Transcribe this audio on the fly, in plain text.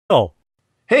Oh,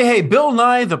 Hey, Bill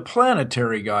Nye, the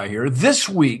planetary guy here. This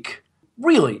week,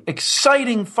 really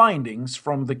exciting findings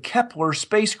from the Kepler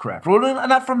spacecraft. Well,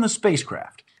 not from the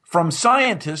spacecraft, from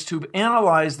scientists who've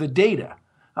analyzed the data.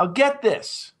 Now, get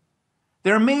this.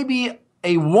 There may be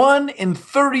a 1 in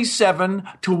 37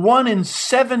 to 1 in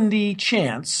 70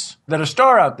 chance that a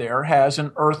star out there has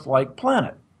an Earth-like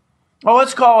planet. Well,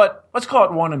 let's call it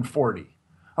 1 in 40.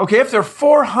 Okay, if there are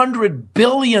 400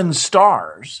 billion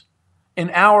stars in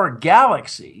our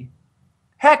galaxy,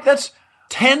 heck, that's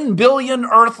 10 billion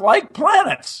Earth-like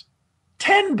planets.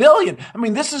 10 billion. I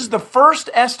mean, this is the first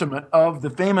estimate of the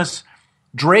famous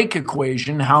Drake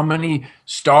equation. How many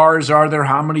stars are there?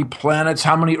 How many planets?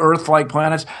 How many Earth-like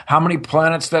planets? How many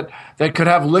planets that could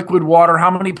have liquid water?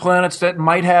 How many planets that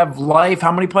might have life?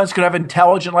 How many planets could have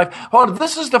intelligent life? Oh,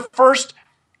 this is the first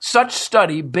such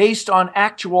study based on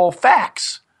actual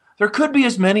facts. There could be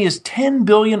as many as 10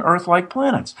 billion Earth-like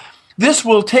planets. This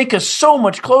will take us so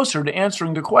much closer to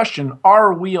answering the question,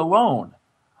 are we alone?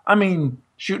 I mean,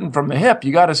 shooting from the hip,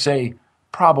 you got to say,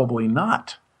 probably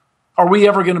not. Are we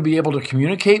ever going to be able to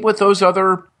communicate with those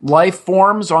other life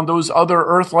forms on those other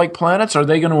Earth-like planets? Are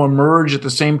they going to emerge at the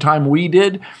same time we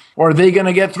did? Or are they going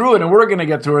to get through it and we're going to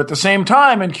get through it at the same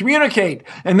time and communicate?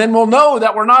 And then we'll know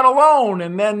that we're not alone.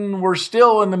 And then we're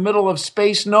still in the middle of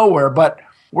space nowhere. But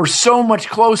we're so much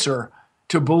closer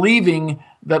to believing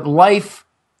that life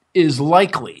is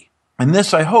likely. And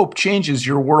this, I hope, changes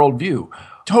your worldview.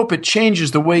 I hope it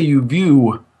changes the way you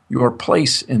view your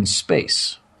place in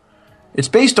space. It's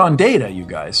based on data, you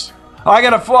guys. I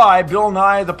gotta fly, Bill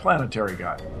Nye, the planetary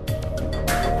guy.